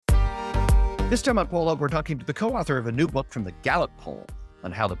This time on Poll Up, we're talking to the co-author of a new book from the Gallup poll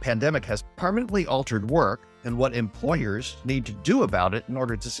on how the pandemic has permanently altered work and what employers need to do about it in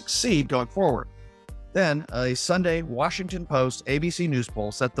order to succeed going forward. Then, a Sunday Washington Post ABC News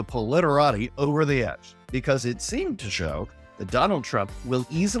poll set the politerati over the edge because it seemed to show that Donald Trump will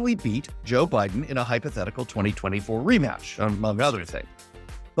easily beat Joe Biden in a hypothetical 2024 rematch, among other things.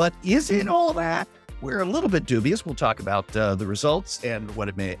 But is it all that? We're a little bit dubious. We'll talk about the results and what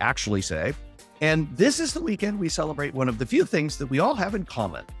it may actually say. And this is the weekend we celebrate one of the few things that we all have in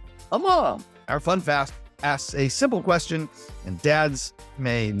common. A mom. Our Fun Fast asks a simple question, and dads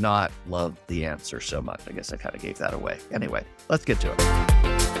may not love the answer so much. I guess I kind of gave that away. Anyway, let's get to it.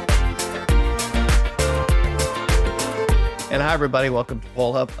 And hi, everybody. Welcome to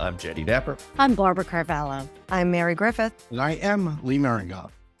Poll Hub. I'm JD Dapper. I'm Barbara Carvalho. I'm Mary Griffith. And I am Lee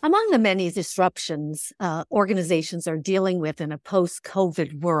Marigot. Among the many disruptions organizations are dealing with in a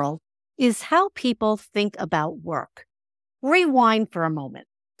post-COVID world is how people think about work. Rewind for a moment.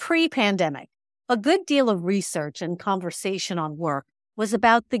 Pre-pandemic, a good deal of research and conversation on work was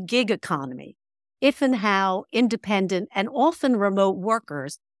about the gig economy, if and how independent and often remote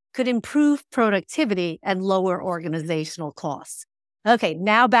workers could improve productivity and lower organizational costs. Okay,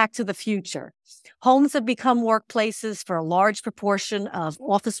 now back to the future. Homes have become workplaces for a large proportion of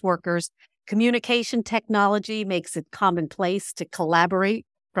office workers. Communication technology makes it commonplace to collaborate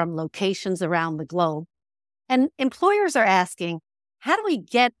from locations around the globe. And employers are asking, how do we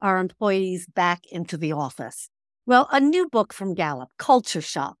get our employees back into the office? Well, a new book from Gallup, Culture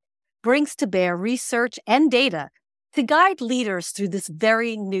Shock, brings to bear research and data to guide leaders through this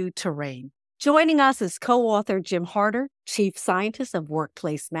very new terrain. Joining us is co-author Jim Harder, Chief Scientist of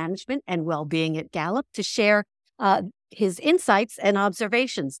Workplace Management and Wellbeing at Gallup, to share his insights and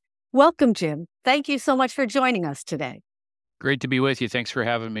observations. Welcome, Jim. Thank you so much for joining us today. Great to be with you. Thanks for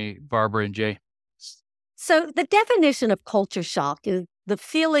having me, Barbara and Jay. So the definition of culture shock is the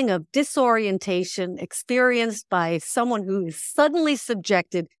feeling of disorientation experienced by someone who is suddenly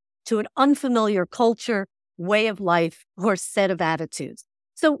subjected to an unfamiliar culture, way of life, or set of attitudes.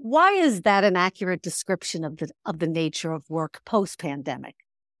 So why is that an accurate description of the nature of work post-pandemic?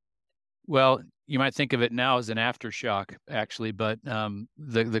 Well, you might think of it now as an aftershock, actually, but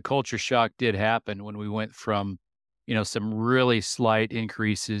the culture shock did happen when we went from, some really slight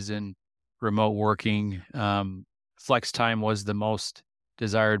increases in remote working. Flex time was the most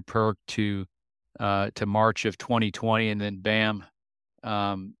desired perk to March of 2020, and then bam,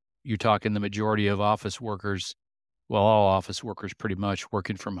 you're talking the majority of office workers. Well, all office workers pretty much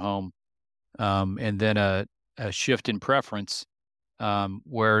working from home. And then a shift in preference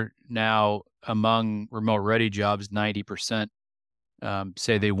where now among remote ready jobs, 90%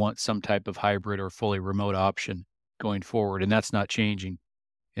 say they want some type of hybrid or fully remote option going forward. And that's not changing.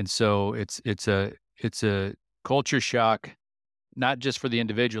 And so it's a culture shock, not just for the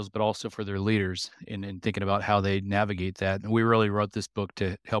individuals, but also for their leaders in thinking about how they navigate that. And we really wrote this book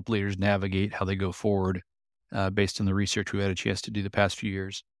to help leaders navigate how they go forward. Based on the research we had a chance to do the past few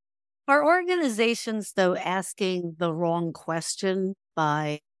years. Are organizations, though, asking the wrong question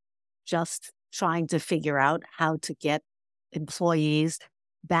by just trying to figure out how to get employees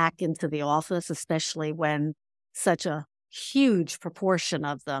back into the office, especially when such a huge proportion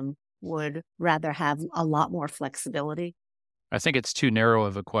of them would rather have a lot more flexibility? I think it's too narrow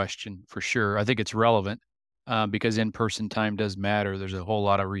of a question, for sure. I think it's relevant because in-person time does matter. There's a whole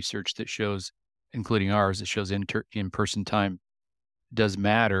lot of research that shows, including ours, that shows in-person time does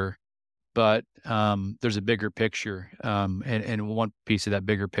matter, but there's a bigger picture. And one piece of that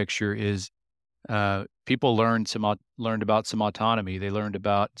bigger picture is people learned about some autonomy. They learned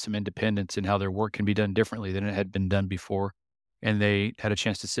about some independence and how their work can be done differently than it had been done before. And they had a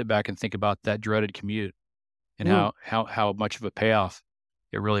chance to sit back and think about that dreaded commute and how much of a payoff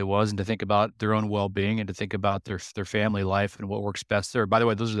it really was, and to think about their own well-being and to think about their family life and what works best there. By the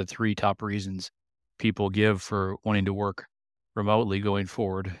way, those are the three top reasons people give for wanting to work remotely going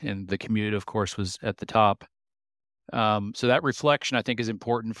forward. And the commute, of course, was at the top. So that reflection, I think, is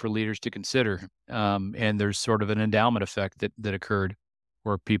important for leaders to consider. And there's sort of an endowment effect that occurred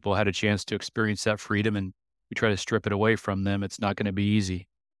where people had a chance to experience that freedom, and we try to strip it away from them. It's not going to be easy.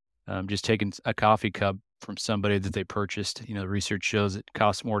 Just taking a coffee cup from somebody that they purchased, the research shows it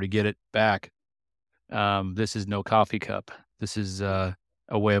costs more to get it back. This is no coffee cup. This is a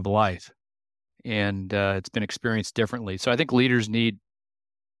way of life. And it's been experienced differently. So I think leaders need,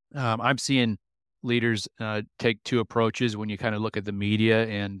 I'm seeing leaders take two approaches when you kind of look at the media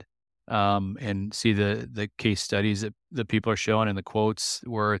and see the case studies that people are showing and the quotes,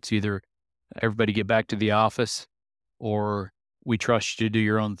 where it's either everybody get back to the office or we trust you to do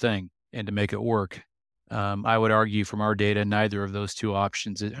your own thing. and to make it work. I would argue from our data, neither of those two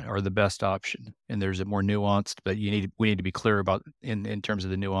options are the best option. And there's a more nuanced, but we need to be clear about in terms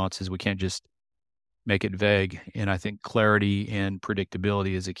of the nuances. We can't just make it vague. And I think clarity and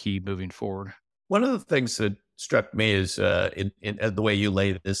predictability is a key moving forward. One of the things that struck me is in the way you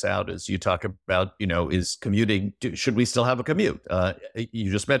laid this out is you talk about, is commuting, should we still have a commute?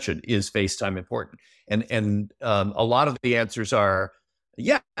 You just mentioned, is FaceTime important? And a lot of the answers are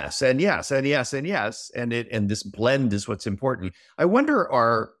yes, and yes, and yes, and yes. And this blend is what's important. I wonder,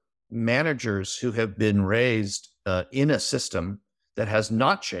 are managers who have been raised in a system that has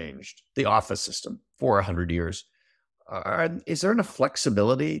not changed, the office system, for 100 years, is there enough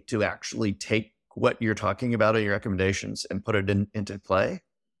flexibility to actually take what you're talking about in your recommendations and put it into play?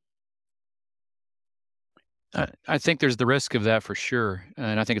 I think there's the risk of that for sure.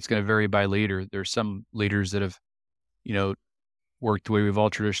 And I think it's going to vary by leader. There's some leaders that have, worked the way we've all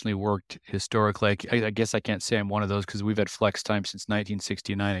traditionally worked historically. I guess I can't say I'm one of those because we've had flex time since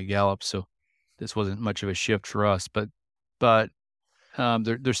 1969 at Gallup. So this wasn't much of a shift for us, but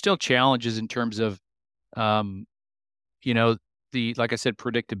there's still challenges in terms of, like I said,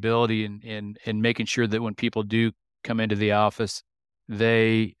 predictability and making sure that when people do come into the office,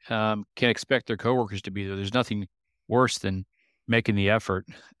 they can expect their coworkers to be there. There's nothing worse than making the effort,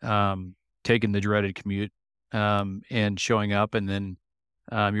 taking the dreaded commute, and showing up, and then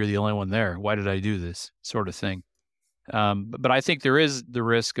you're the only one there. Why did I do this sort of thing? But I think there is the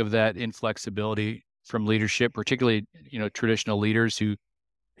risk of that inflexibility from leadership, particularly traditional leaders who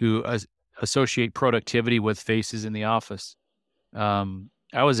associate productivity with faces in the office.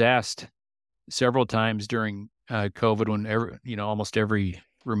 I was asked several times during COVID when almost every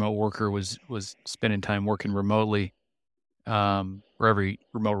remote worker was spending time working remotely, or every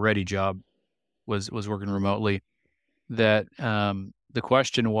remote ready job was working remotely, that the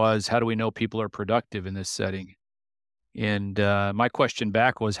question was, how do we know people are productive in this setting? And my question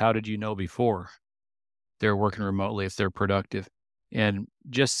back was, how did you know before they're working remotely if they're productive? And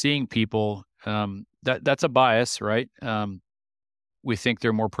just seeing people, that's a bias, right? We think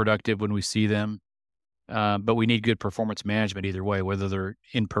they're more productive when we see them, but we need good performance management either way, whether they're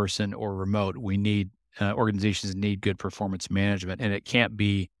in person or remote. We need organizations need good performance management, and it can't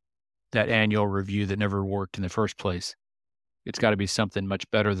be that annual review that never worked in the first place. It's got to be something much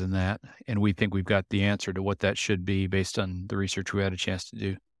better than that, and we think we've got the answer to what that should be based on the research we had a chance to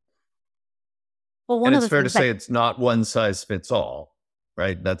do. Well, and it's fair to say it's not one size fits all,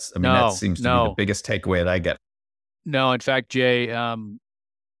 right? That seems to be the biggest takeaway that I get. No, in fact, Jay,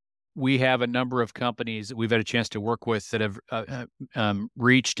 we have a number of companies that we've had a chance to work with that have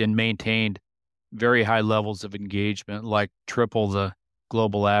reached and maintained very high levels of engagement, like triple the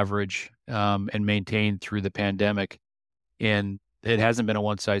global average, and maintained through the pandemic. And it hasn't been a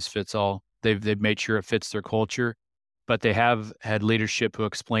one size fits all. They've made sure it fits their culture, but they have had leadership who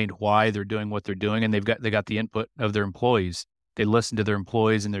explained why they're doing what they're doing, and they got the input of their employees. They listen to their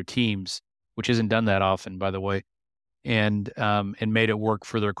employees and their teams, which isn't done that often, by the way, and made it work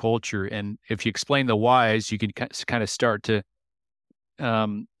for their culture. And if you explain the whys, you can kind of start to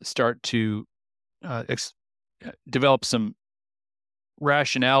develop some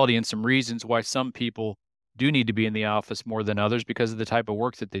rationality and some reasons why some people do need to be in the office more than others because of the type of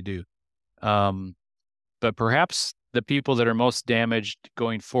work that they do. But perhaps the people that are most damaged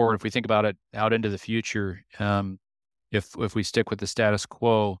going forward, if we think about it out into the future, if we stick with the status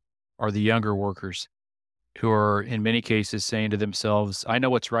quo, are the younger workers who are in many cases saying to themselves, I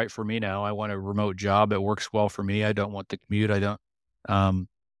know what's right for me now. I want a remote job. It works well for me. I don't want the commute. I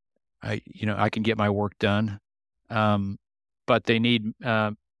can get my work done. But they need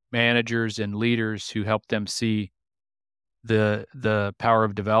managers and leaders who help them see the power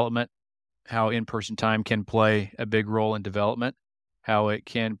of development, how in-person time can play a big role in development, how it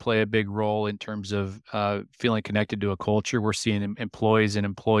can play a big role in terms of feeling connected to a culture. We're seeing employees and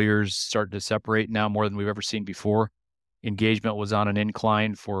employers start to separate now more than we've ever seen before. Engagement was on an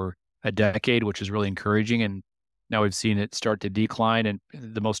incline for a decade, which is really encouraging. And now we've seen it start to decline. And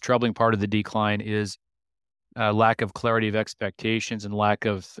the most troubling part of the decline is lack of clarity of expectations and lack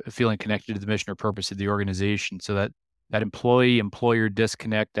of feeling connected to the mission or purpose of the organization. So that employee-employer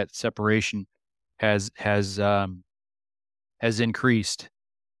disconnect, that separation has increased,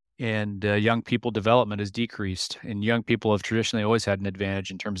 and young people development has decreased. And young people have traditionally always had an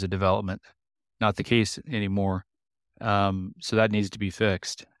advantage in terms of development. Not the case anymore. So that needs to be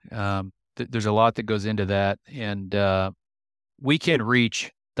fixed. There's a lot that goes into that, and we can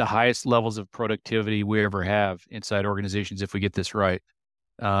reach the highest levels of productivity we ever have inside organizations if we get this right.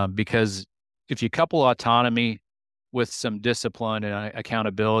 Because if you couple autonomy with some discipline and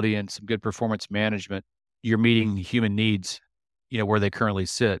accountability and some good performance management, you're meeting human needs, where they currently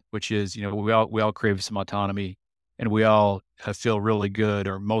sit, which is, we all crave some autonomy, and we all feel really good,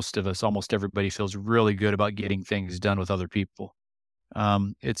 or most of us, almost everybody feels really good about getting things done with other people.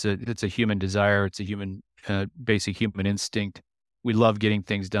 It's a human desire. It's a basic human instinct. We love getting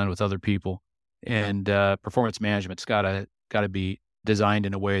things done with other people, and performance management's gotta be designed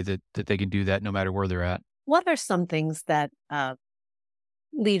in a way that they can do that no matter where they're at. What are some things that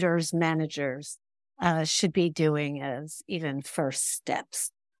leaders, managers should be doing as even first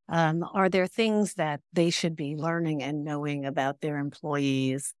steps? Are there things that they should be learning and knowing about their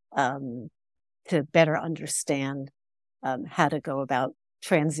employees to better understand how to go about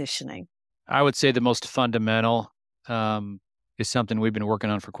transitioning? I would say the most fundamental is something we've been working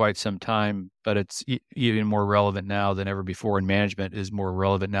on for quite some time, but it's even more relevant now than ever before. And management is more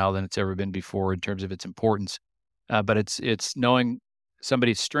relevant now than it's ever been before in terms of its importance. But it's knowing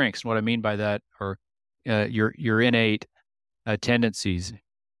somebody's strengths. And what I mean by that are your innate tendencies,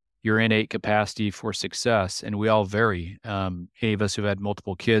 your innate capacity for success, and we all vary. Any of us who've had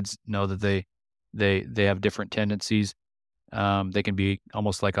multiple kids know that they have different tendencies. They can be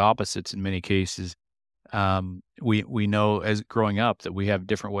almost like opposites in many cases. We know as growing up that we have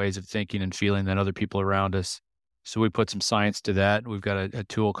different ways of thinking and feeling than other people around us. So we put some science to that. We've got a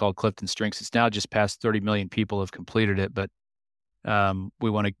tool called Clifton Strengths. It's now just past 30 million people have completed it, but we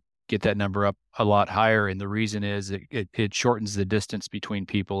want to get that number up a lot higher. And the reason is it shortens the distance between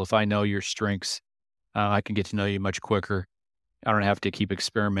people. If I know your strengths, I can get to know you much quicker. I don't have to keep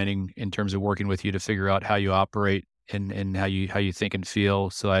experimenting in terms of working with you to figure out how you operate and how you think and feel.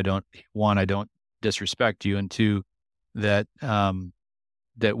 So I don't disrespect you, and two, that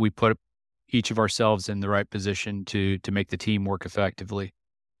we put each of ourselves in the right position to make the team work effectively.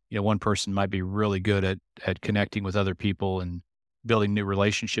 One person might be really good at connecting with other people and building new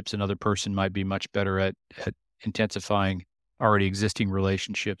relationships. Another person might be much better at intensifying already existing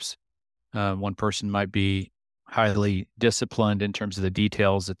relationships. One person might be highly disciplined in terms of the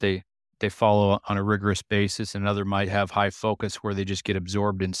details that they follow on a rigorous basis. Another might have high focus where they just get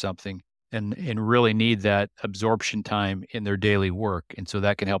absorbed in something and really need that absorption time in their daily work. And so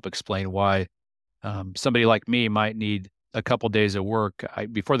that can help explain why somebody like me might need a couple days of work.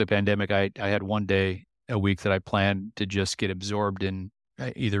 Before the pandemic, I had one day a week that I planned to just get absorbed in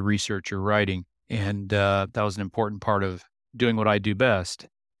either research or writing. And that was an important part of doing what I do best.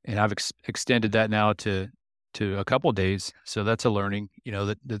 And I've extended that now to a couple of days. So that's a learning,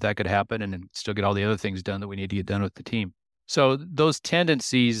 that could happen and then still get all the other things done that we need to get done with the team. So those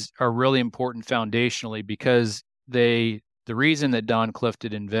tendencies are really important foundationally because the reason that Don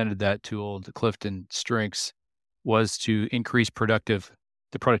Clifton invented that tool, the Clifton Strengths, was to increase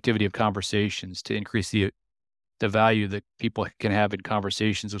the productivity of conversations, to increase the value that people can have in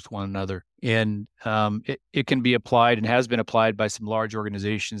conversations with one another. And it can be applied and has been applied by some large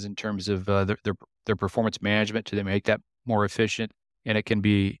organizations in terms of their performance management to make that more efficient. And it can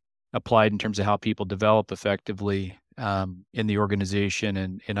be applied in terms of how people develop effectively in the organization.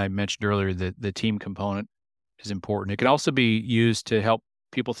 And I mentioned earlier that the team component is important. It can also be used to help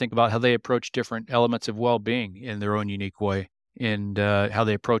people think about how they approach different elements of well-being in their own unique way, and how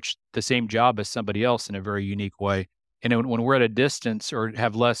they approach the same job as somebody else in a very unique way. And when we're at a distance or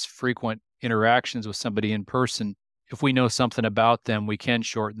have less frequent interactions with somebody in person, if we know something about them, we can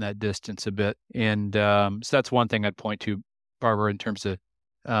shorten that distance a bit. And so that's one thing I'd point to, Barbara, in terms of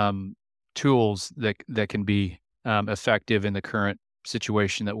tools that can be effective in the current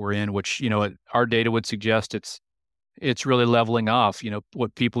situation that we're in, which, our data would suggest it's really leveling off.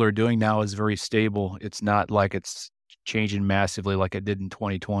 What people are doing now is very stable. It's not like it's changing massively like it did in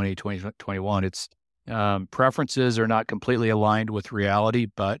 2020, 2021. It's preferences are not completely aligned with reality,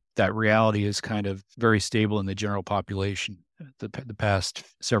 but that reality is kind of very stable in the general population the past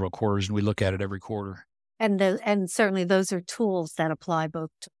several quarters, and we look at it every quarter. And certainly those are tools that apply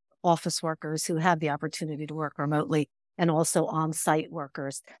both to office workers who have the opportunity to work remotely and also on-site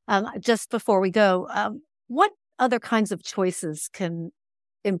workers. Just before we go, what other kinds of choices can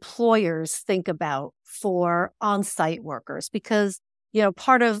employers think about for on-site workers? Because,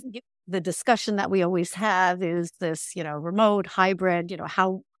 part of the discussion that we always have is this, remote, hybrid,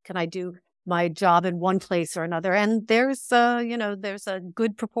 how can I do my job in one place or another? And there's a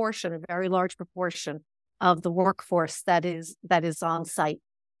good proportion, a very large proportion of the workforce that is on-site,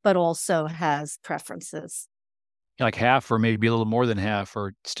 but also has preferences. Like half or maybe a little more than half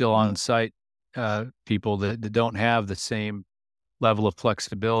are still on-site people that don't have the same level of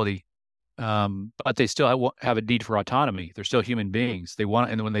flexibility, but they still have a need for autonomy. They're still human beings. They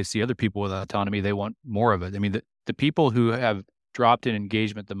want, and when they see other people with autonomy, they want more of it. I mean, the people who have dropped in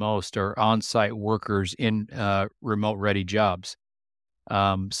engagement the most are on-site workers in remote-ready jobs.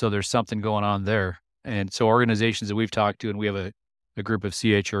 So there's something going on there. And so organizations that we've talked to, and we have a group of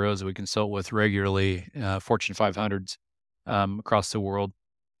CHROs that we consult with regularly, Fortune 500s across the world,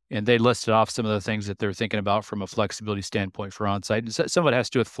 and they listed off some of the things that they're thinking about from a flexibility standpoint for on-site. And some of it has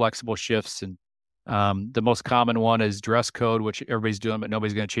to do with flexible shifts. And the most common one is dress code, which everybody's doing, but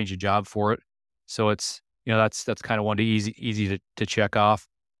nobody's going to change a job for it. So it's, that's kind of one easy to check off.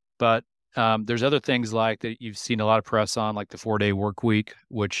 But there's other things like that you've seen a lot of press on, like the 4-day work week,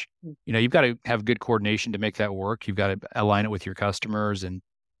 which, you've got to have good coordination to make that work. You've got to align it with your customers. And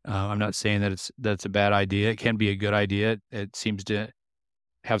I'm not saying that's a bad idea. It can be a good idea. It seems to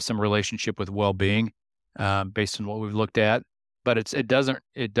have some relationship with well-being based on what we've looked at. But it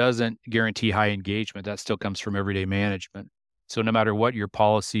doesn't guarantee high engagement. That still comes from everyday management. So no matter what your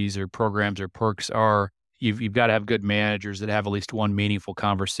policies or programs or perks are, you've got to have good managers that have at least one meaningful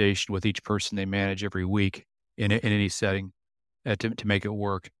conversation with each person they manage every week in any setting to make it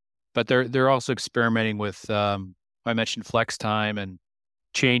work. But they're also experimenting with I mentioned flex time and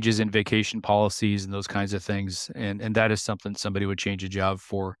changes in vacation policies and those kinds of things, and that is something somebody would change a job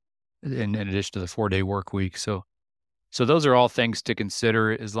for, in addition to the 4-day work week. So those are all things to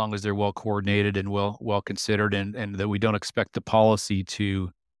consider as long as they're well coordinated and well considered, and that we don't expect the policy to.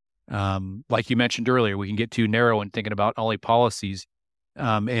 Like you mentioned earlier, we can get too narrow in thinking about only policies,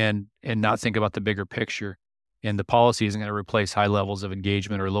 and not think about the bigger picture. And the policy isn't going to replace high levels of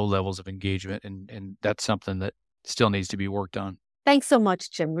engagement or low levels of engagement, and that's something that still needs to be worked on. Thanks so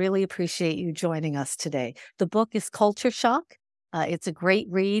much, Jim. Really appreciate you joining us today. The book is Culture Shock. It's a great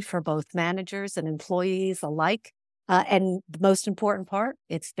read for both managers and employees alike. And the most important part,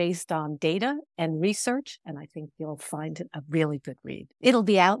 it's based on data and research, and I think you'll find it a really good read. It'll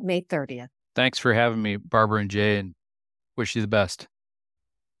be out May 30th. Thanks for having me, Barbara and Jay, and wish you the best.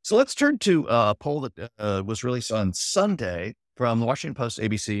 So let's turn to a poll that was released on Sunday from the Washington Post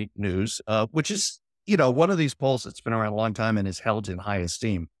ABC News, which is, one of these polls that's been around a long time and is held in high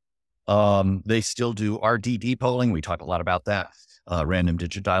esteem. They still do RDD polling. We talk a lot about that. Random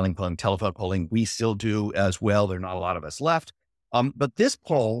digit dialing polling, telephone polling, we still do as well. There are not a lot of us left. But this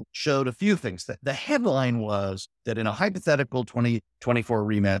poll showed a few things. The headline was that in a hypothetical 2024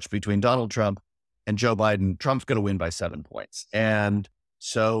 rematch between Donald Trump and Joe Biden, Trump's going to win by 7 points. And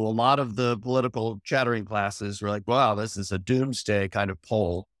so a lot of the political chattering classes were like, wow, this is a doomsday kind of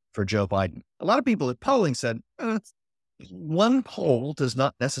poll for Joe Biden. A lot of people at polling said, one poll does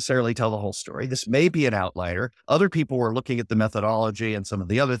not necessarily tell the whole story. This may be an outlier. Other people were looking at the methodology and some of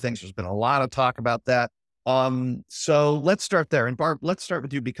the other things. There's been a lot of talk about that. So let's start there. And Barb, let's start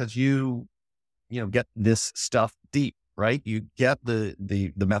with you because you get this stuff deep, right? You get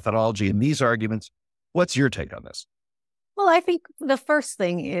the methodology and these arguments. What's your take on this? Well, I think the first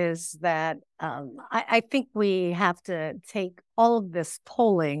thing is that I think we have to take all of this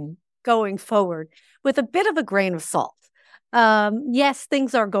polling going forward with a bit of a grain of salt. Yes,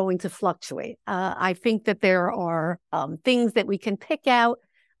 things are going to fluctuate. I think that there are things that we can pick out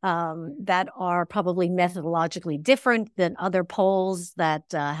that are probably methodologically different than other polls that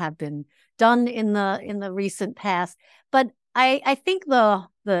have been done in the recent past. But I think the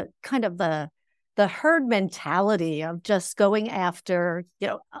kind of the herd mentality of just going after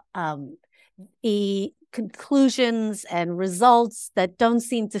the conclusions and results that don't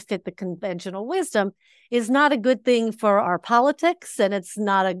seem to fit the conventional wisdom is not a good thing for our politics, and it's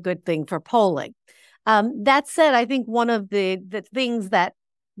not a good thing for polling. That said, I think one of the things that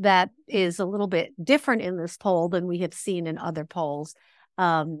is a little bit different in this poll than we have seen in other polls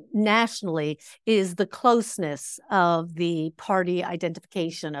nationally is the closeness of the party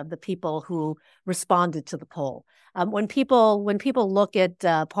identification of the people who responded to the poll. When people look at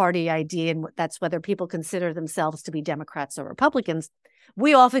party ID, and that's whether people consider themselves to be Democrats or Republicans,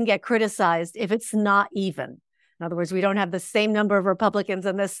 we often get criticized if it's not even. In other words, we don't have the same number of Republicans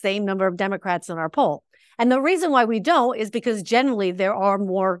and the same number of Democrats in our poll. And the reason why we don't is because generally there are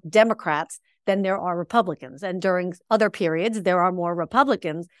more Democrats than there are Republicans. And during other periods, there are more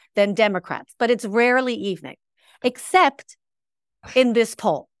Republicans than Democrats. But it's rarely evening, except in this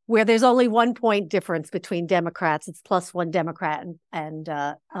poll, where there's only 1 point difference between Democrats. It's plus one Democrat and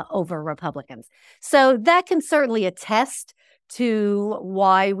over Republicans. So that can certainly attest to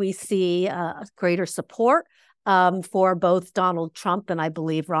why we see greater support for both Donald Trump and I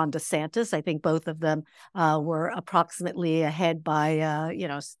believe Ron DeSantis. I think both of them were approximately ahead by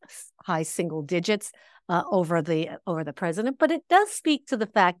high single digits over the president. But it does speak to the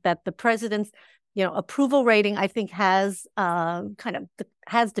fact that the president's approval rating, I think, has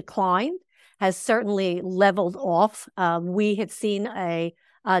declined, has certainly leveled off. We had seen a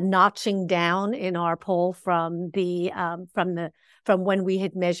notching down in our poll from when we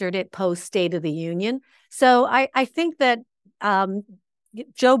had measured it post State of the Union. So I think that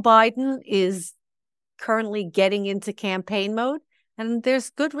Joe Biden is currently getting into campaign mode, and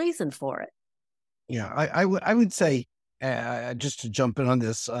there's good reason for it. Yeah, I would say, just to jump in on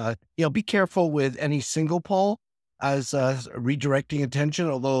this, be careful with any single poll as redirecting attention.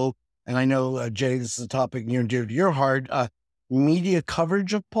 Although, and I know, Jay, this is a topic near and dear to your heart, media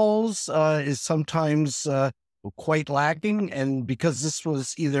coverage of polls is sometimes quite lacking. And because this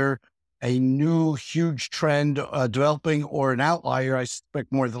was either a new huge trend developing or an outlier, I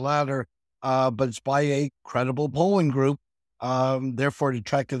suspect more the latter, but it's by a credible polling group. Therefore, it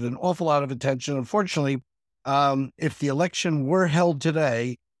attracted an awful lot of attention. Unfortunately, if the election were held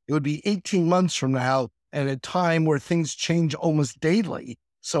today, it would be 18 months from now at a time where things change almost daily.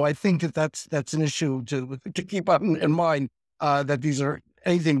 So I think that's an issue to keep in mind, that these are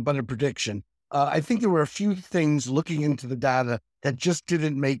anything but a prediction. I think there were a few things looking into the data that just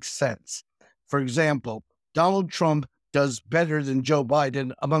didn't make sense. For example, Donald Trump does better than Joe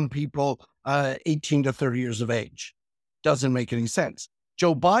Biden among people 18 to 30 years of age. Doesn't make any sense.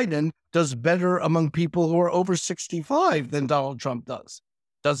 Joe Biden does better among people who are over 65 than Donald Trump does.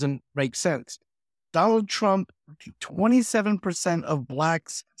 Doesn't make sense. Donald Trump, 27% of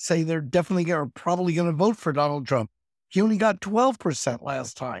blacks say they're definitely or probably going to vote for Donald Trump. He only got 12%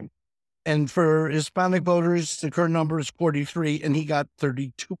 last time. And for Hispanic voters, the current number is 43, and he got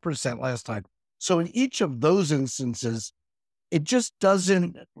 32% last time. So in each of those instances, it just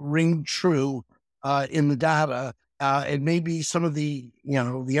doesn't ring true in the data. And maybe some of the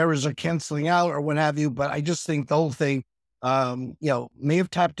errors are canceling out or what have you, but I just think the whole thing, may have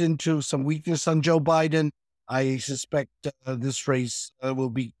tapped into some weakness on Joe Biden. I suspect this race will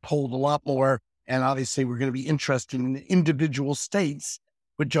be polled a lot more. And obviously, we're going to be interested in the individual states,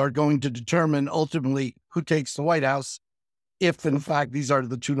 which are going to determine ultimately who takes the White House, if in fact these are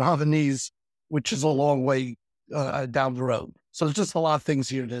the two nominees, which is a long way down the road. So there's just a lot of things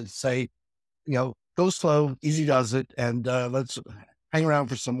here to say, go slow, easy does it, and let's hang around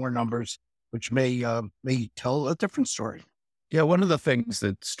for some more numbers, which may tell a different story. Yeah, one of the things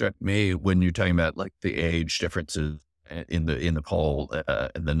that struck me when you're talking about like the age differences in the poll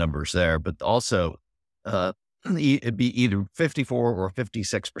and the numbers there, but also it'd be either 54 or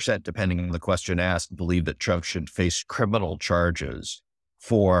 56%, depending on the question asked, believe that Trump should face criminal charges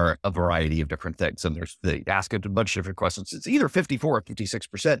for a variety of different things. And they ask it a bunch of different questions. It's either 54 or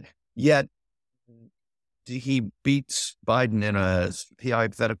 56%, yet he beats Biden in a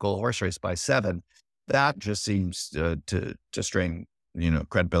hypothetical horse race by 7. That just seems to strain,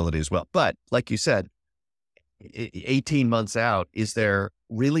 credibility as well. But like you said, 18 months out, is there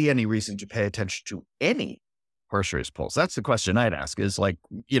really any reason to pay attention to any horse race polls? That's the question I'd ask, is like,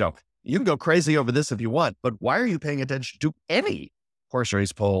 you can go crazy over this if you want, but why are you paying attention to any horse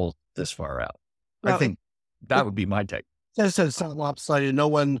race poll this far out? I think that would be my take. It's not lopsided.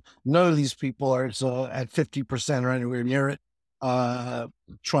 None of these people are at 50% or anywhere near it.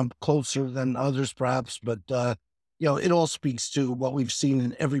 Trump closer than others, perhaps, but it all speaks to what we've seen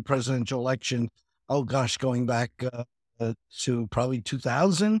in every presidential election. Oh gosh, going back to probably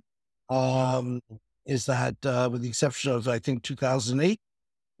 2000, is that with the exception of I think 2008,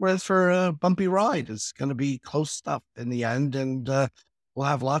 whereas for a bumpy ride, it's going to be close stuff in the end, and we'll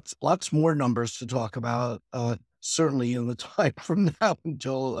have lots more numbers to talk about. Certainly in the time from now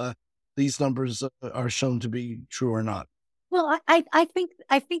until these numbers are shown to be true or not. Well, I think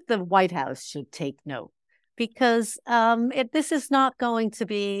the White House should take note, because this is not going to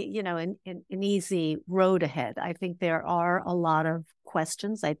be, an easy road ahead. I think there are a lot of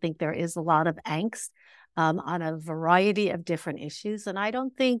questions. I think there is a lot of angst on a variety of different issues, and I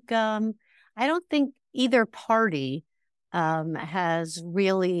don't think either party has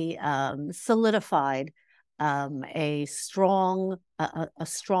really solidified a strong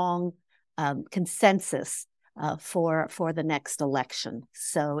consensus for the next election.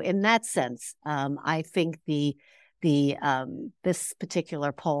 So in that sense, I think this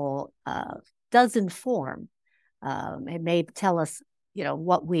particular poll does inform. It may tell us,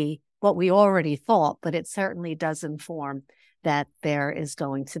 what we already thought, but it certainly does inform that there is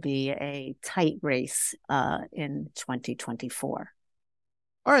going to be a tight race in 2024.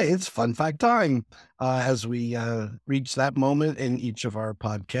 All right, it's fun fact time as we reach that moment in each of our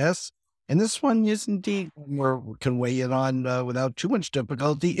podcasts. And this one is indeed where we can weigh in on without too much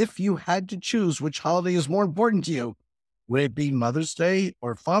difficulty. If you had to choose which holiday is more important to you, would it be Mother's Day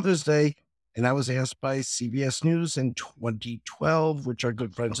or Father's Day? And that was asked by CBS News in 2012, which our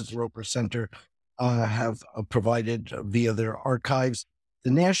good friends at the Roper Center have provided via their archives.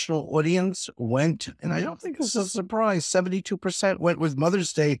 The national audience went, and I don't think this is a surprise, 72% went with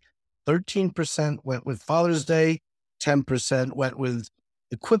Mother's Day, 13% went with Father's Day, 10% went with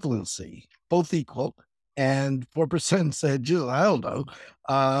equivalency, both equal, and 4% said, I don't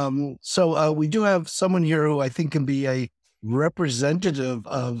know. So we do have someone here who I think can be a representative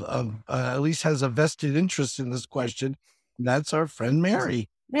of at least has a vested interest in this question. And that's our friend Mary.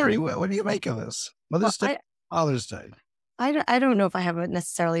 Mary, what do you make of this? Mother's Day, Father's Day. I don't know if I have a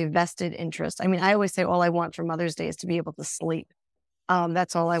necessarily vested interest. I mean, I always say all I want for Mother's Day is to be able to sleep.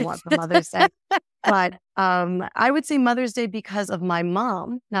 That's all I want for Mother's Day. But I would say Mother's Day because of my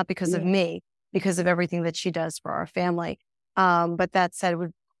mom, not because of me, because of everything that she does for our family. But that said,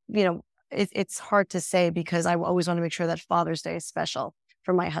 it's hard to say because I always want to make sure that Father's Day is special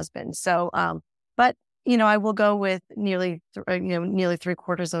for my husband. So, but I will go with nearly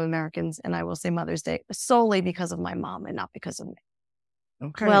 3/4 of Americans, and I will say Mother's Day solely because of my mom and not because of me.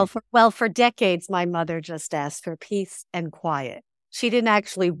 Okay. Well, for decades, my mother just asked for peace and quiet. She didn't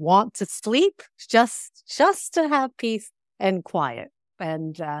actually want to sleep, just to have peace and quiet.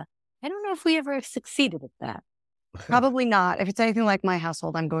 And I don't know if we ever succeeded at that. Probably not. If it's anything like my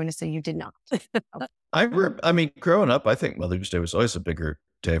household, I'm going to say you did not. Growing up, I think Mother's Day was always a bigger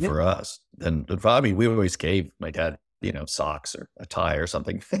day for us. And we always gave my dad, socks or a tie or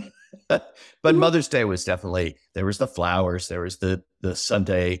something. But Mother's Day was definitely, there was the flowers, there was the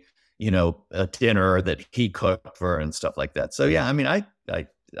Sunday, a dinner that he cooked for and stuff like that. So yeah,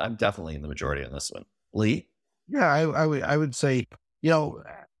 I'm definitely in the majority on this one. Lee? Yeah, I would say,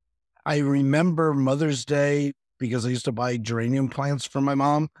 I remember Mother's Day because I used to buy geranium plants for my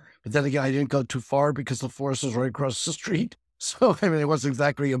mom. But then again, I didn't go too far because the forest was right across the street. So, it wasn't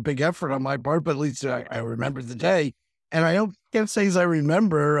exactly a big effort on my part, but at least I remembered the day. And I can't say as I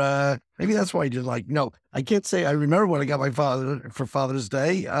remember, maybe that's why I did I can't say I remember when I got my father for Father's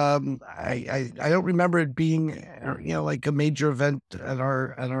Day. I don't remember it being, like a major event at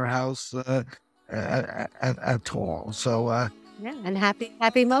our house at all. So, yeah, and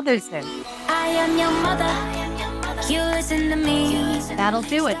happy Mother's Day. I am your mother. You listen to me. That'll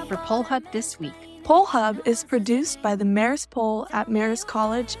do it for Poll Hub this week. Poll Hub is produced by the Marist Poll at Marist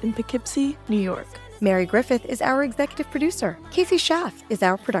College in Poughkeepsie, New York. Mary Griffith is our executive producer. Casey Schaff is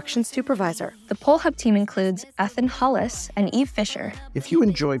our production supervisor. The Poll Hub team includes Ethan Hollis and Eve Fisher. If you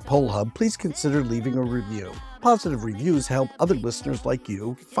enjoy Poll Hub, please consider leaving a review. Positive reviews help other listeners like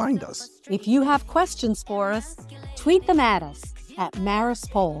you find us. If you have questions for us, tweet them at us at Marist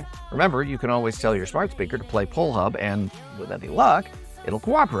Poll. Remember, you can always tell your smart speaker to play Poll Hub, and with any luck, it'll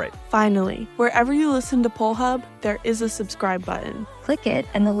cooperate. Finally, wherever you listen to Poll Hub, there is a subscribe button. Click it,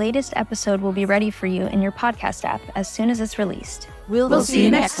 and the latest episode will be ready for you in your podcast app as soon as it's released. We'll see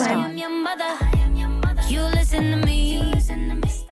you next time. I am your mother. You listen to me.